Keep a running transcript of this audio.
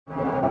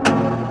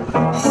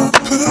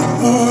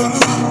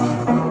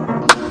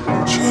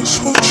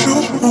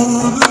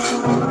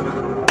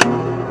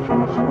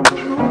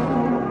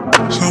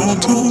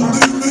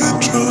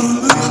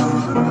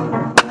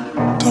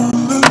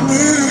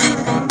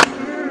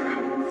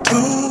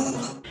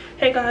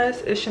Hey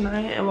guys, it's Shania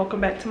and welcome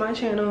back to my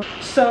channel.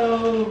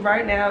 So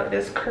right now it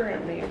is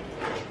currently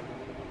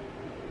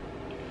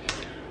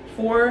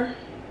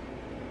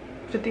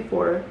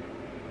 4:54.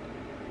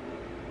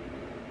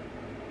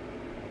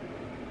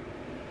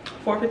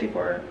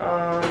 4:54.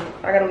 I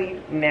gotta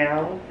leave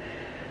now.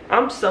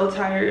 I'm so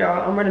tired,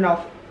 y'all. I'm running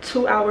off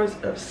 2 hours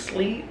of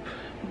sleep,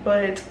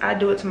 but I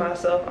do it to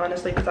myself,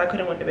 honestly, because I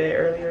couldn't went to bed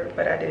earlier,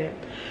 but I didn't.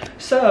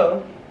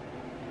 So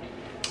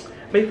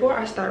before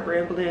I start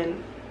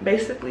rambling,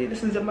 basically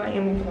this is a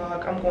Miami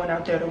vlog. I'm going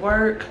out there to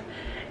work,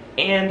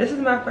 and this is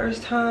my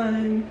first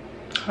time.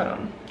 Hold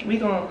on.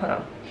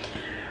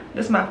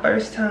 This is my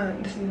first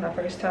time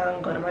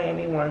going to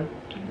Miami 1.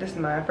 This is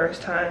my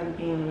first time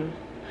being,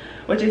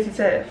 what JC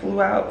said,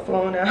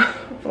 flown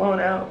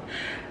out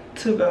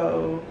to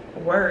go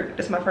work.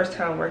 This is my first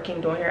time working,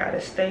 doing hair out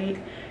of state.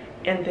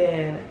 And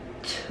then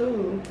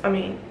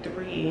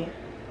 3,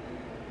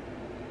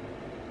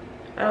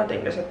 I don't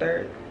think there's a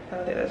third.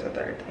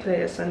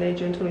 Today is Sunday,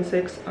 June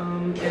 26th,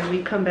 and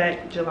we come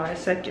back July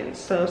 2nd,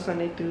 so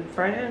Sunday through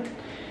Friday.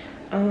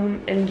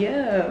 And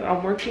yeah,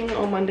 I'm working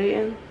on Monday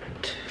and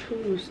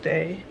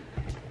Tuesday,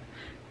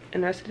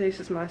 and that's today's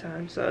is my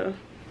time. So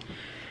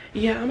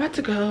yeah, I'm about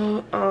to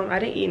go. I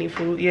didn't eat any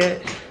food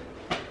yet.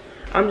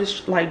 I'm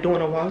just like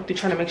doing a walkthrough,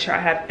 trying to make sure I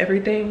have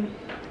everything.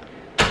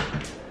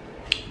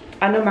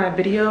 I know my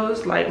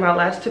videos, like my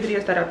last 2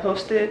 videos that I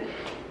posted,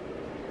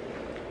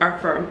 are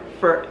from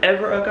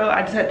forever ago.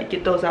 I just had to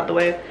get those out the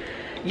way,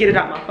 get it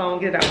out my phone,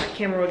 get it out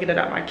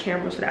my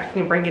camera, so that I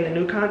can bring in the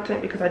new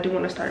content, because I do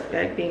want to start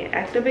back being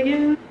active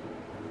again.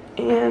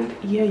 And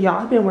yeah, y'all,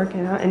 I've been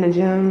working out in the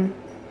gym.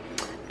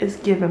 It's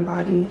giving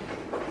body.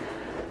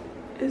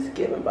 It's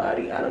giving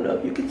body. I don't know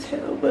if you can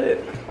tell, but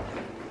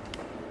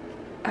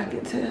I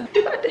can tell.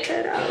 We're about to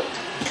head out.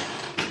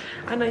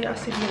 I know y'all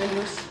see me in a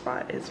new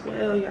spot as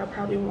well. Y'all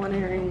probably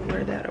wondering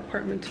where that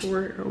apartment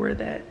tour or where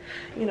that,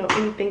 you know,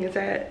 anything is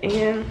at.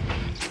 And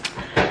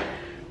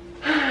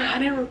I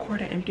didn't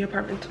record an empty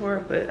apartment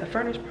tour, but a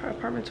furnished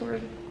apartment tour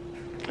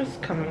is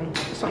coming.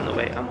 It's on the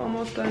way. I'm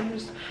almost done.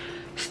 Just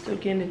still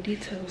getting the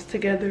details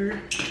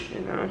together. You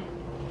know,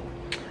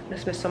 I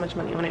spent so much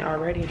money on it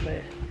already,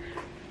 but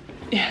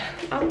yeah,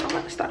 I'm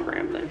about to stop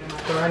rambling.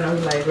 So I know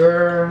he's like,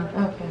 girl,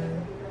 okay.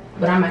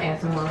 But I'm gonna add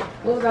some more.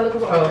 What was I looking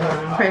for? Oh,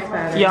 press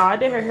powder. Y'all, I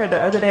did her hair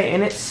the other day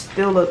and it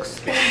still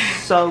looks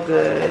so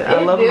good. I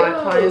love my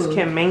clients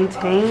can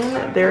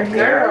maintain their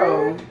hair.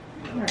 Girl.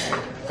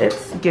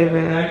 It's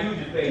giving.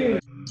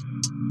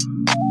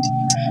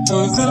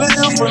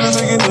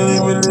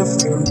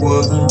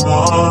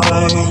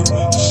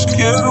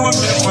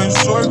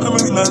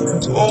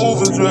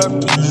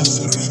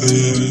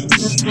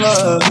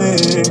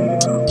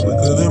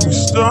 Quicker than we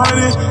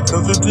started,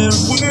 evident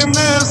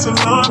witness, and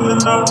on and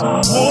on.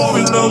 More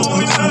in love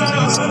with you.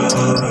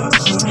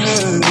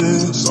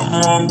 Something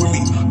wrong with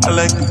me. I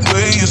like the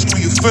way you screw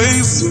your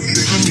face,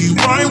 fixing me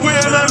right when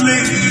I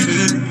need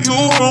it.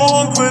 You're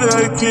wrong, but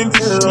I can't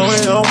get away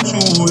out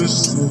you.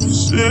 It's the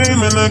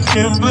shame, and I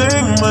can't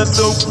blame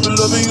myself for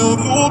loving you.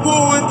 You'll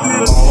go with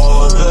it.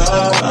 All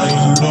that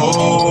I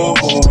know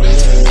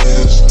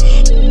is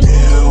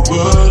it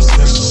was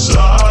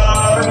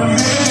inside me.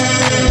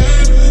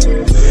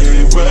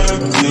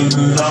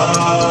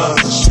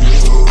 Recognize you.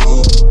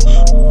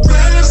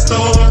 Rest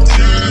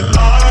until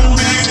I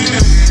meet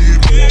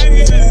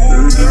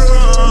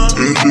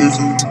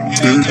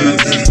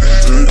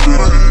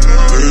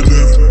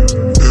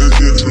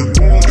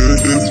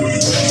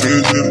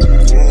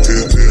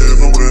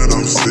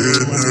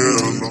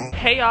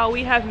Hey y'all,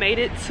 we have made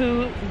it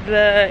to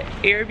the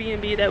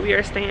Airbnb that we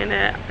are staying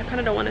at. I kind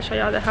of don't want to show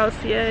y'all the house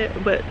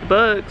yet, but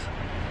bugs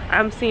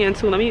I'm seeing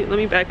too. Let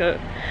me back up.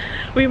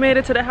 We made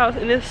it to the house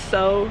and it's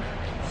so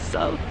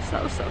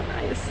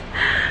nice.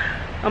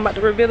 I'm about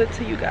to reveal it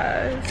to you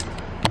guys.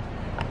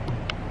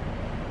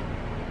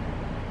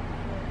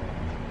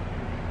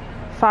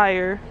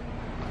 Fire.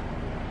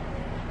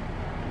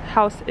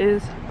 House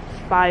is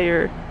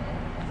fire.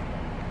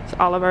 It's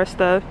all of our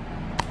stuff.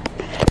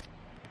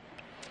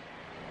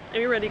 And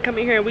we're ready to come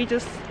in here. We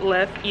just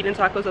left eating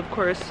tacos, of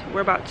course.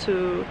 We're about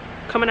to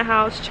come in the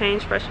house,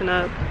 change, freshen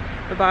up,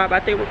 the vibe. I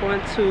think we're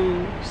going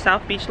to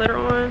South Beach later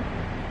on.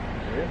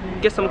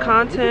 Get some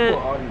content,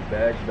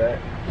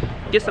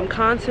 get some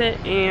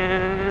content,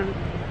 and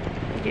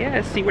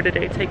yeah, see where the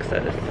day takes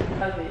us.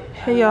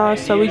 Hey y'all,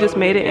 so we just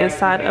made it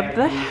inside of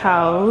the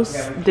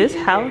house. This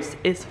house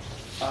is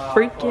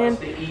freaking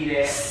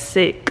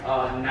sick.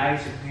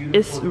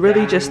 It's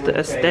really just the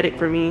aesthetic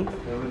for me.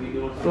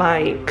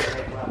 Like,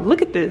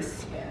 look at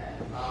this.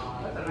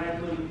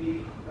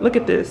 Look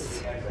at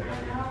this.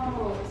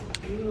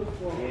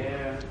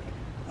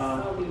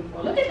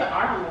 Look at the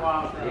art on the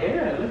wall.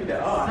 Yeah, look at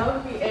the art.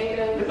 So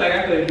creative. Looks like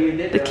I could have did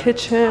that. The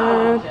kitchen.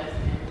 All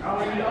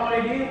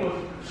they did was.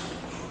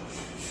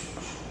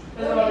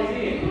 That's all they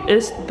did.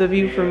 It's the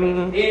view for me.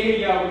 And here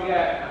y'all we got,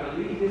 I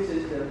believe this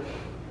is the.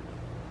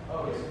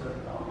 Oh, this is the.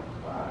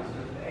 Wow, this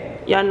is the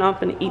ad. Y'all know I'm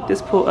gonna eat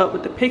this pool up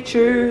with the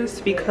pictures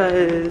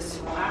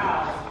because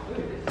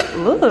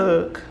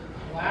look.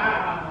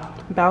 Wow.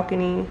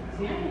 balcony.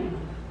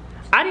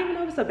 I didn't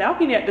even know it's a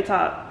balcony at the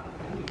top.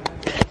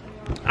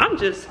 I'm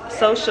just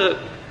so shook.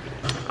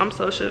 I'm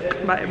so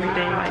shook by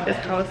everything. Like, this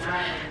house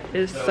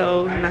is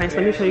so nice.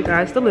 Let me show you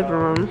guys the living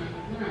room.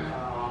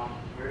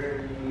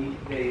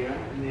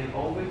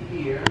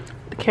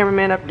 The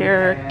cameraman up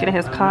there getting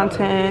his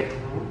content.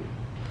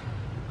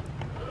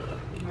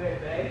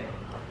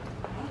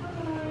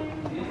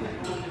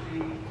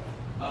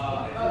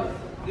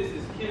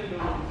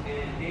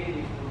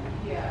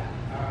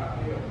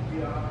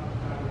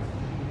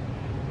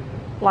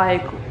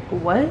 Like,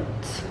 what?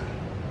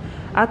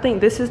 I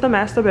think this is the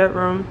master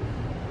bedroom.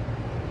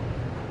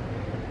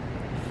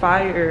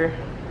 Fire.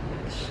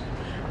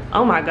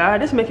 Oh my god,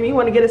 this is making me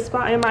want to get a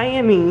spot in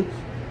Miami.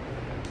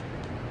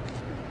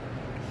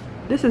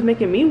 This is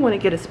making me want to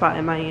get a spot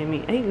in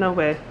Miami. Ain't no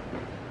way.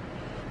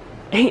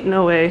 Ain't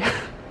no way.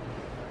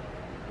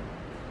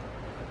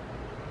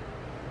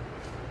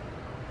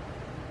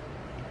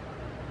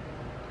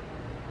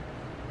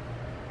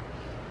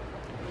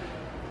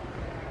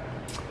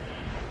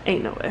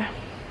 Ain't no way.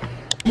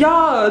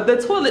 Y'all, the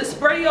toilet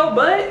spray your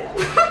butt.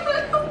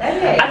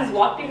 Hey. I just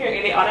walked in here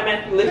and they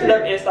automatically lifted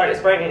up and started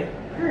spraying.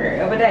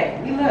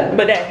 Bidet. We love it.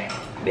 Bidet.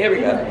 There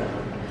we go.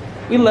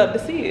 We love to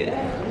see it.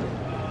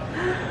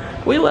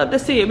 We love to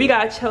see it. We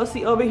got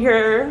Chelsea over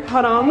here.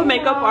 Hold on, the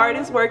makeup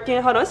artist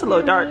working. Hold on, it's a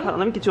little dark. Hold on,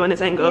 let me get you on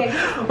this angle.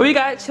 We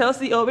got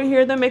Chelsea over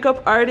here, the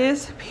makeup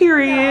artist,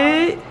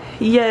 period.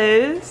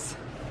 Yes.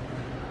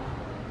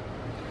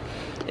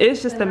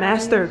 It's just the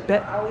master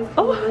bed.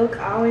 Oh, look,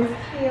 I always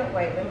kill.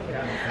 Wait, let me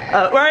get on this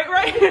side.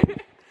 Right.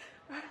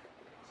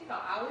 She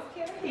gonna always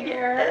kill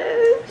here.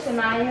 Yes.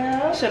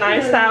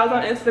 Shania Styles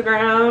on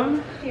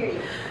Instagram. Period.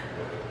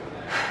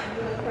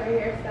 You look for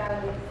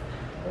hairstylist.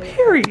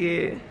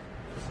 Period.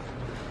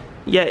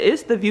 Yeah,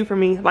 it's the view for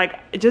me.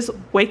 Like, just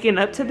waking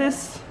up to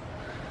this.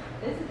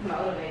 This is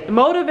motivating.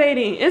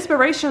 Motivating,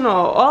 inspirational,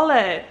 all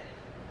that.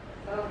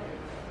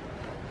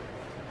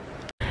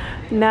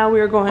 Now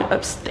we're going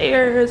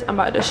upstairs. I'm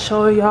about to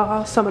show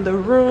y'all some of the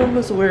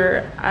rooms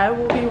where I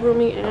will be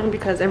rooming in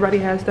because everybody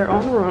has their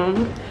own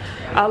room.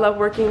 I love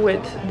working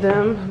with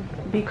them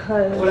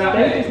because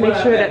they just make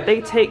sure that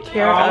they take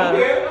care of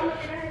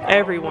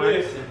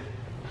everyone.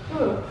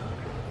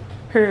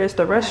 Here is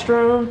the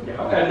restroom.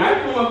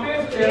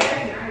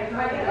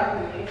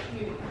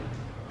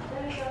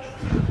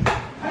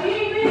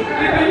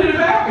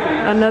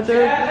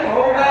 Another.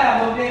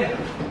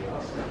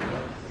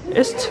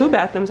 It's 2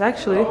 bathrooms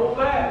actually.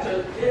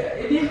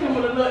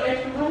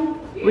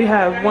 We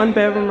have 1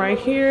 bedroom right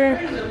here.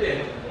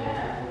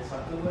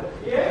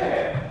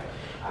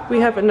 We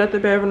have another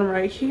bedroom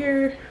right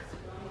here.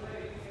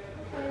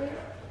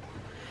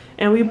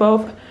 And we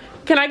both,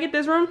 can I get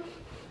this room?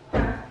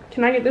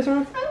 Can I get this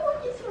room?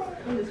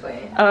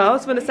 I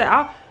was gonna say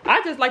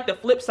I just like the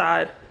flip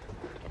side.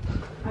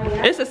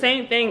 It's the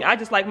same thing. I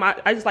just like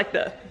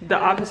the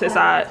opposite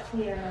side.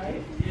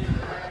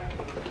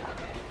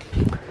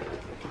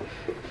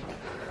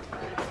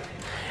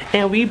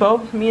 And we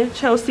both, me and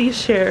Chelsea,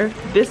 share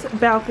this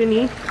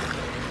balcony.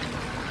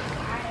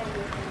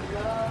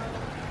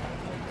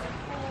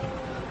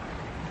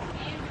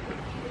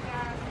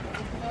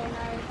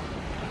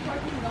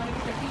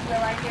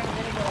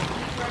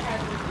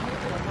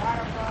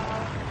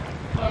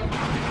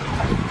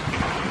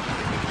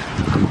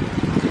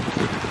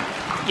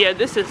 Yeah,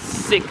 this is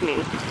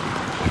sickening.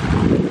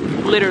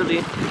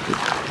 Literally.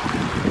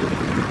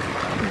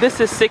 This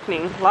is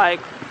sickening.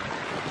 Like,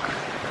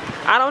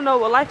 I don't know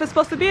what life is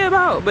supposed to be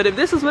about, but if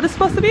this is what it's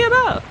supposed to be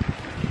about,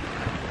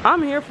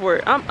 I'm here for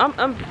it. I'm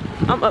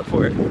up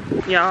for it.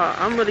 Y'all,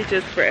 I'm really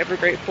just forever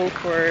grateful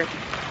for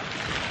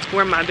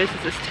where my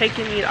business is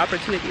taking me, the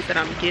opportunities that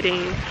I'm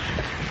getting,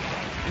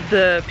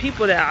 the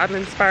people that I've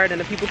inspired,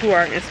 and the people who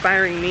are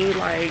inspiring me.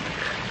 Like,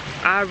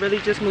 I really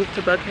just moved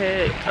to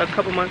Buckhead a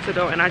couple months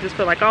ago, and I just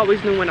feel like I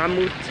always knew when I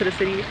moved to the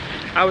city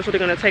I was really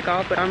gonna take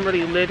off, but I'm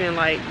really living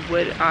like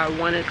what I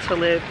wanted to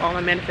live. All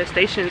my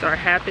manifestations are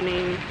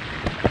happening.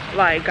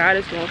 Like, God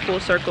is doing full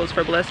circles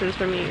for blessings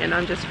for me, and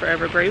I'm just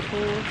forever grateful.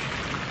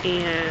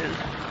 And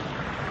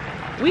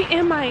we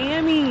in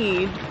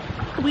Miami.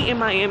 We in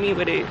Miami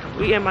with it.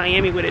 We in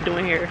Miami with it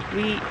doing here.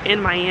 We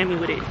in Miami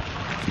with it.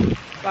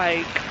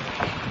 Like,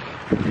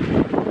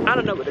 I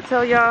don't know what to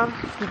tell y'all,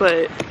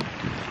 but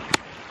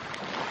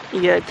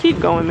yeah,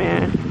 keep going,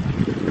 man.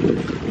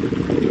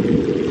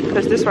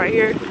 Because this right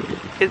here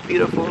is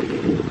beautiful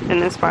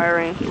and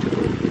inspiring.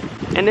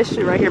 And this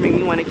shit right here make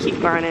me want to keep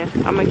grinding.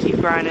 I'm gonna keep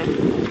grinding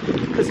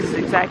because this is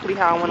exactly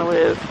how I want to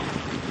live.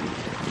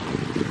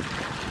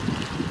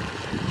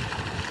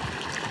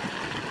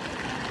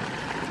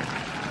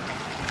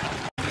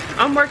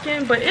 I'm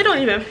working, but it don't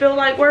even feel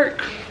like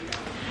work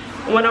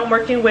when I'm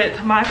working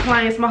with my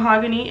clients,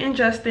 Mahogany and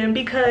Justin,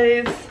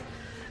 because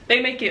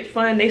they make it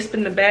fun. They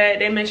spin the bag.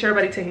 They make sure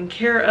everybody's taken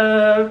care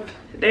of.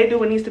 They do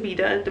what needs to be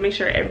done to make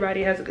sure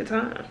everybody has a good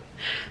time.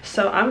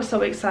 So I'm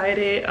so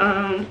excited.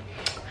 I'm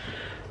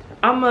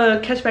gonna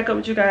catch back up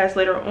with you guys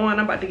later on.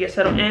 I'm about to get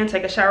settled in,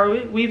 take a shower.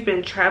 We've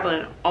been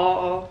traveling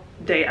all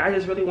day. I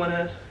just really want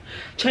to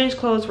change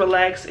clothes,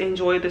 relax,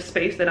 enjoy the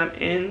space that I'm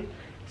in.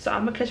 So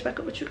I'm gonna catch back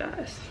up with you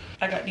guys.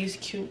 I got these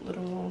cute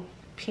little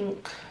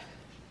pink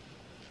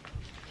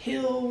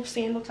heel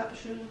sandal type of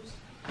shoes.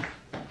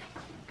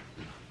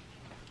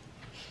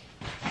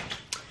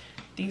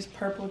 These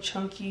purple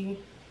chunky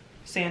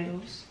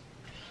sandals.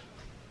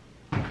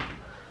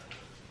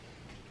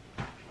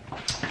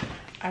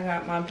 I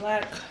got my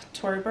black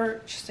Tory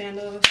Burch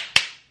sandals,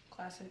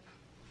 classic.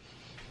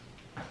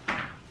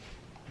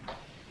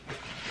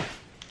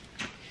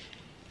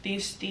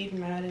 These Steve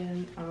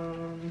Madden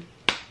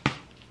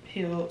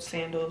heel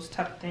sandals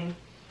type of thing,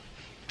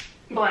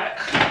 black.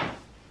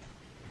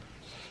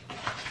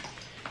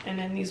 And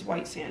then these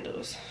white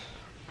sandals.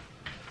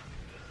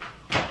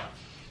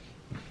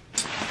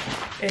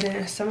 And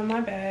then some of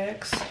my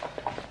bags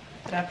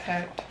that I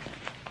packed,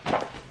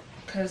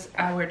 because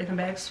I wear different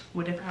bags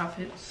with different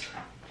outfits.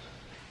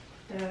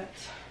 That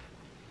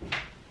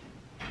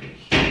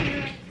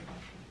here.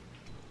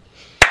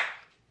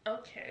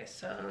 Okay,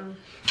 so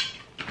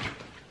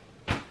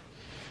I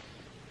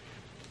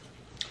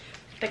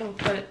think I'm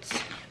gonna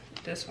put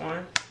this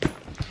one,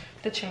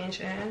 the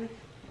change in.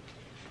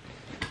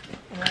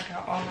 And I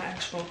got all my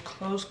actual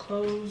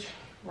clothes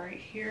right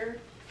here.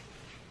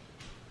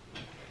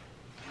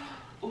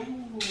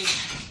 Ooh,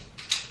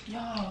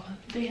 y'all,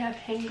 they have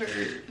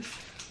hangers.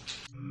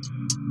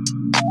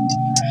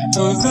 I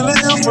was feeling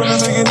you from the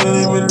beginning,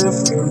 even if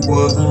it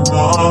wasn't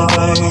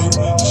mine.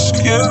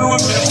 Scared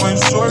with me when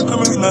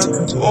shortcomings like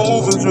an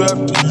overdraft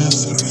in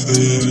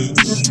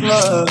this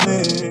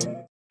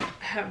affair. I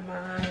have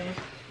my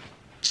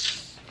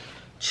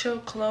chill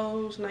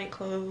clothes, night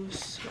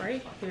clothes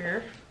right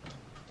here.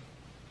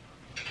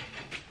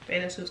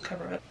 Bathing suits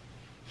cover up.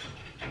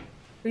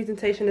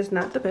 Presentation is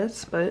not the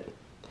best, but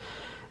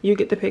you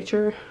get the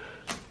picture.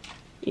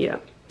 Yeah.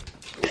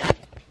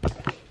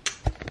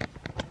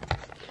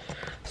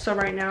 So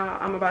right now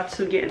I'm about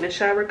to get in the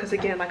shower because,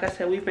 again, like I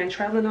said, we've been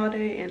traveling all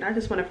day and I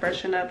just want to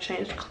freshen up,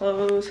 change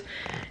clothes,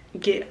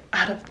 get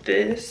out of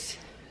this,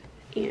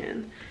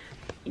 and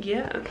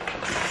yeah.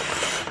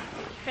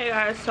 Hey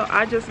guys, so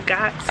I just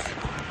got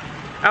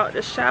out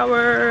the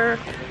shower.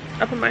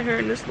 I put my hair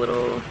in this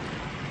little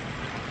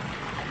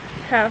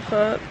half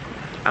up.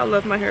 I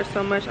love my hair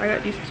so much. I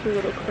got these two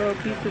little curl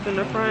pieces in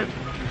the front.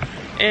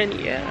 And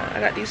yeah, I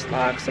got these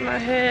locks in my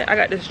head. I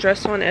got this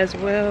dress on as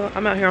well.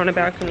 I'm out here on the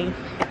balcony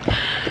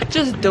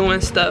just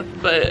doing stuff,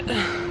 but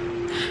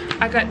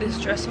I got this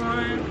dress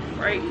on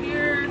right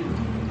here.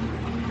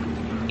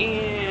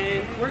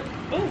 And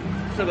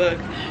it's a bug.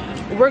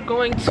 We're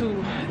going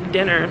to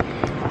dinner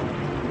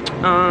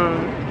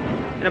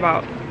in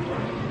about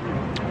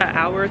an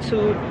hour or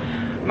two.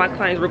 My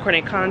client's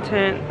recording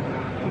content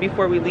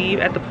before we leave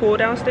at the pool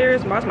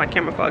downstairs. Why's my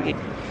camera foggy?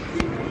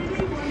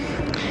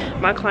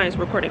 My client's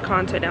recording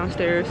content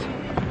downstairs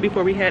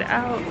before we head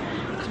out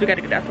because we got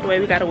to get out of the way.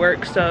 We got to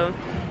work. So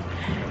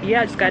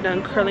yeah, I just got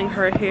done curling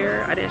her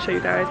hair. I didn't show you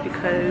guys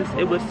because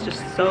it was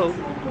just so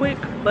quick,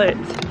 but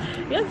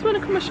yeah, I just want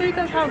to come and show you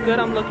guys how good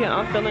I'm looking.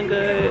 I'm feeling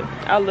good.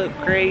 I look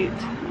great.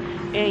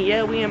 And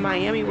yeah, we in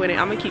Miami with it.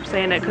 I'm gonna keep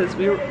saying that because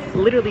we're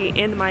literally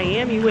in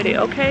Miami with it.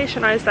 Okay,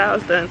 Shania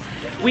Styles done.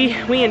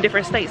 We in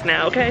different states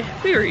now, okay?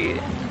 Period.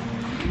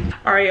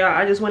 All right, y'all,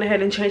 I just went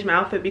ahead and changed my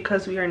outfit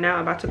because we are now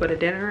about to go to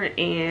dinner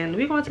and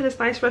we're going to this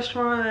nice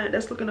restaurant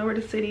that's looking over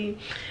the city.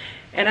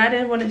 And I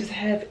didn't want to just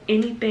have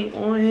anything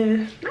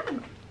on, not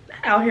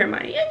out here in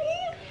Miami.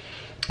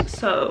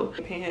 So,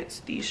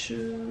 pants, these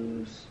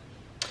shoes,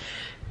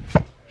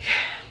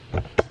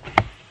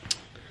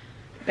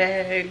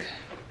 bag,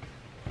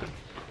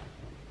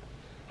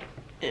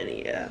 and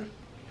yeah.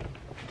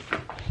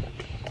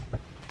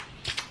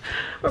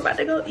 We're about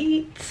to go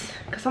eat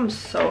because I'm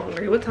so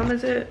hungry. What time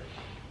is it?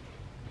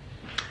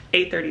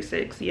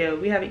 8:36. Yeah,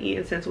 we haven't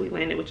eaten since we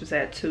landed, which was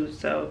at 2,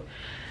 so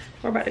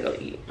we're about to go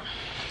eat.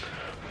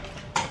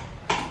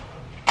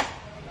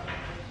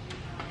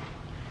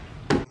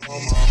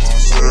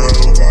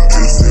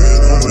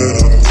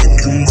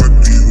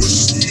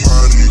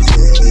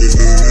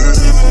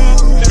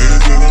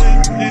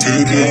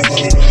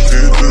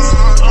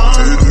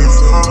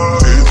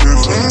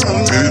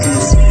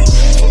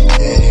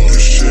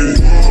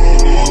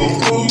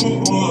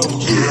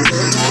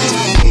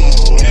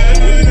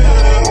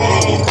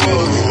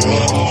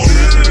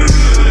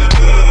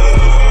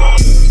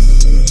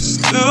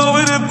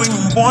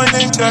 Boy,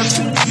 they got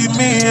to keep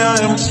me, I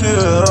am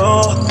chill.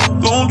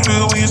 Don't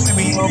feel when you see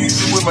me up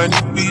with my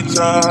new beats,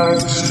 I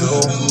still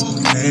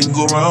can't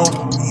go around.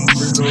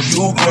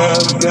 You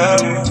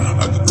got it.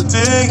 I can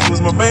pretend you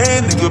was my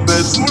man, nigga,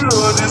 bet you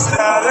know this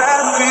how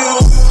that feel.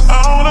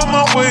 Out of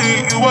my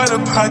way, you are the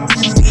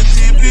pocket,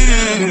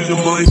 the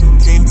boy,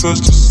 can't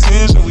trust your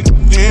sins, and we can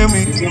hear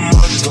me.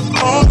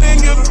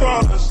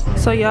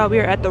 So y'all, we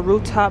are at the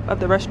rooftop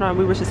of the restaurant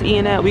we were just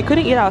eating at. We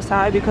couldn't eat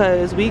outside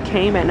because we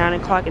came at 9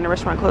 o'clock and the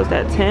restaurant closed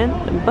at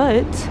 10,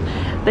 but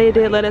they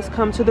did let us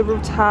come to the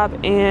rooftop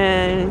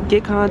and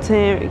get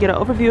content, get an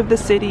overview of the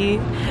city.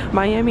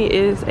 Miami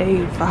is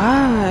a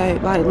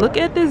vibe. Like, look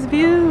at this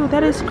view.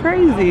 That is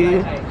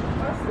crazy.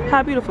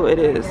 how beautiful it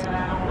is.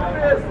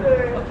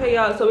 Okay,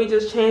 y'all, so we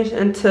just changed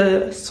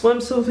into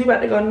swimsuits. We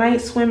about to go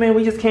night swimming.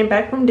 We just came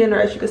back from dinner.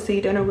 As you can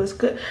see, dinner was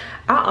good.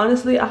 I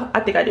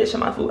think I did show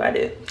my food. I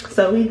did.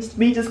 So we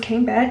just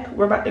came back.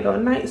 We're about to go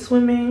night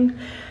swimming.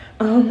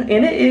 And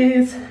it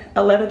is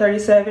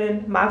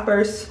 11:37.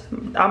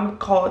 I'm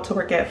called to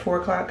work at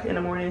 4 o'clock in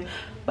the morning,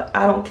 but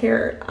I don't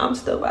care. I'm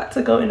still about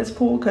to go in this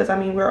pool because I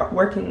mean we're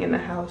working in the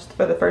house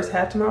for the first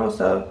half tomorrow.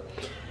 So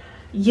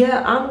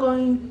yeah, I'm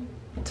going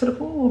to the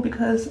pool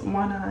because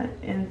why not?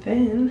 And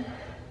then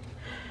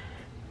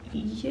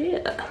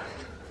yeah,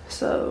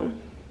 so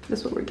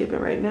that's what we're giving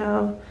right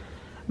now.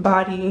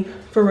 Body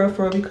for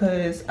real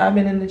because I've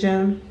been in the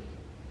gym.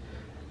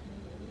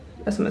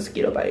 That's a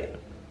mosquito bite.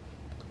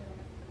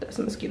 That's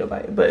a mosquito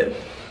bite, but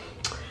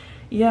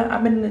yeah,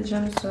 I've been in the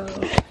gym, so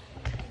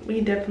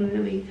we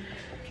definitely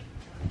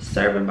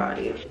serving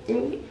body.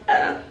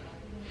 Yeah.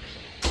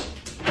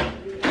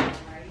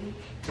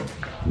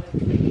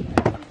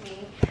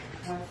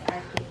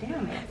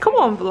 Come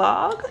on,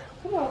 vlog.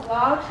 Come on,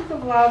 vlog. She's a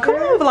vlogger. Come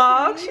on,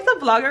 vlog. She's a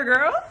vlogger,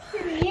 girl.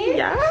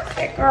 Yeah.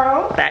 That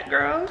girl. That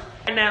girl.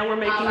 And now we're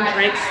making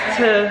drinks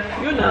to,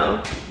 you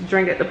know,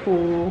 drink at the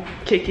pool,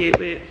 kick it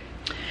with.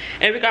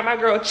 And we got my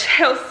girl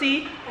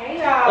Chelsea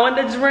on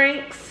the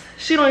drinks.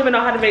 She don't even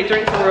know how to make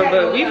drinks for real,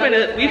 but we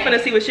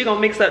finna see what she gonna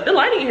mix up. The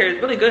lighting here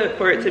is really good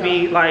for it to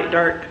be like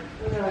dark.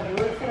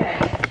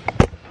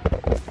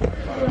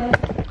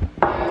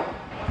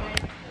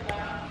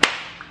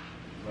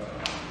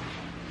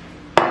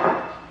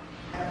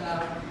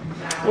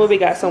 Well, we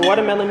got some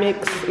watermelon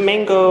mix,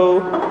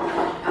 mango,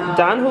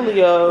 Don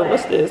Julio.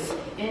 What's this?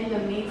 In the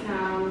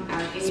meantime,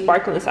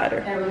 Sparkling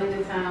cider.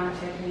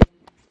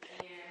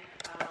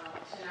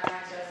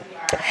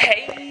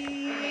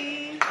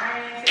 Hey.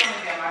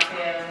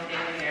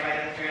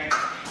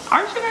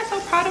 Aren't you guys so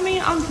proud of me?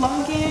 I'm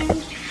vlogging.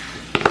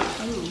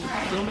 Ooh,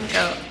 little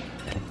makeup.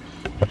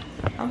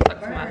 I'm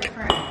fucking my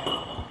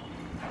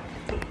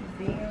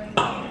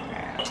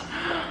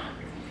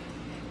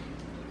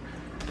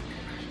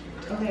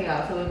Okay,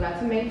 y'all, so we're about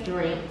to make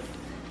drinks.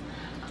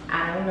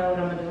 I don't know what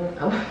I'm gonna do,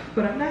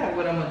 but I'm not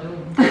what I'm gonna do.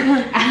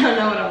 I don't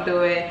know what I'm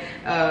doing,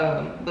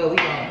 but we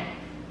gonna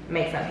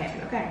make something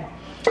happen, okay?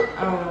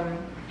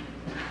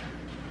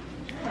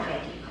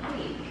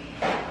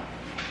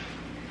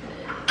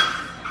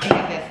 I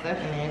got that stuff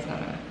in there, it's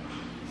gonna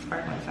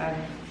sparkle inside.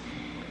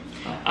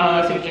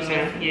 I see what you're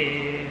saying.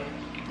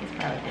 Yeah. It's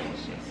probably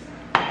delicious.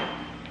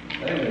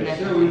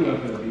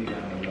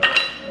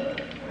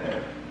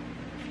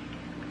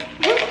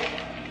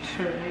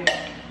 Sure is.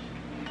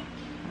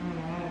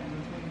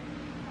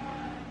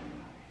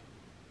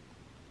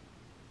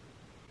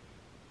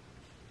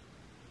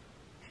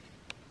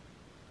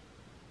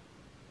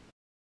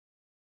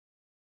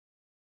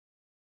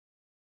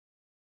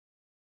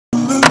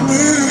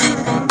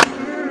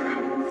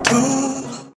 Don't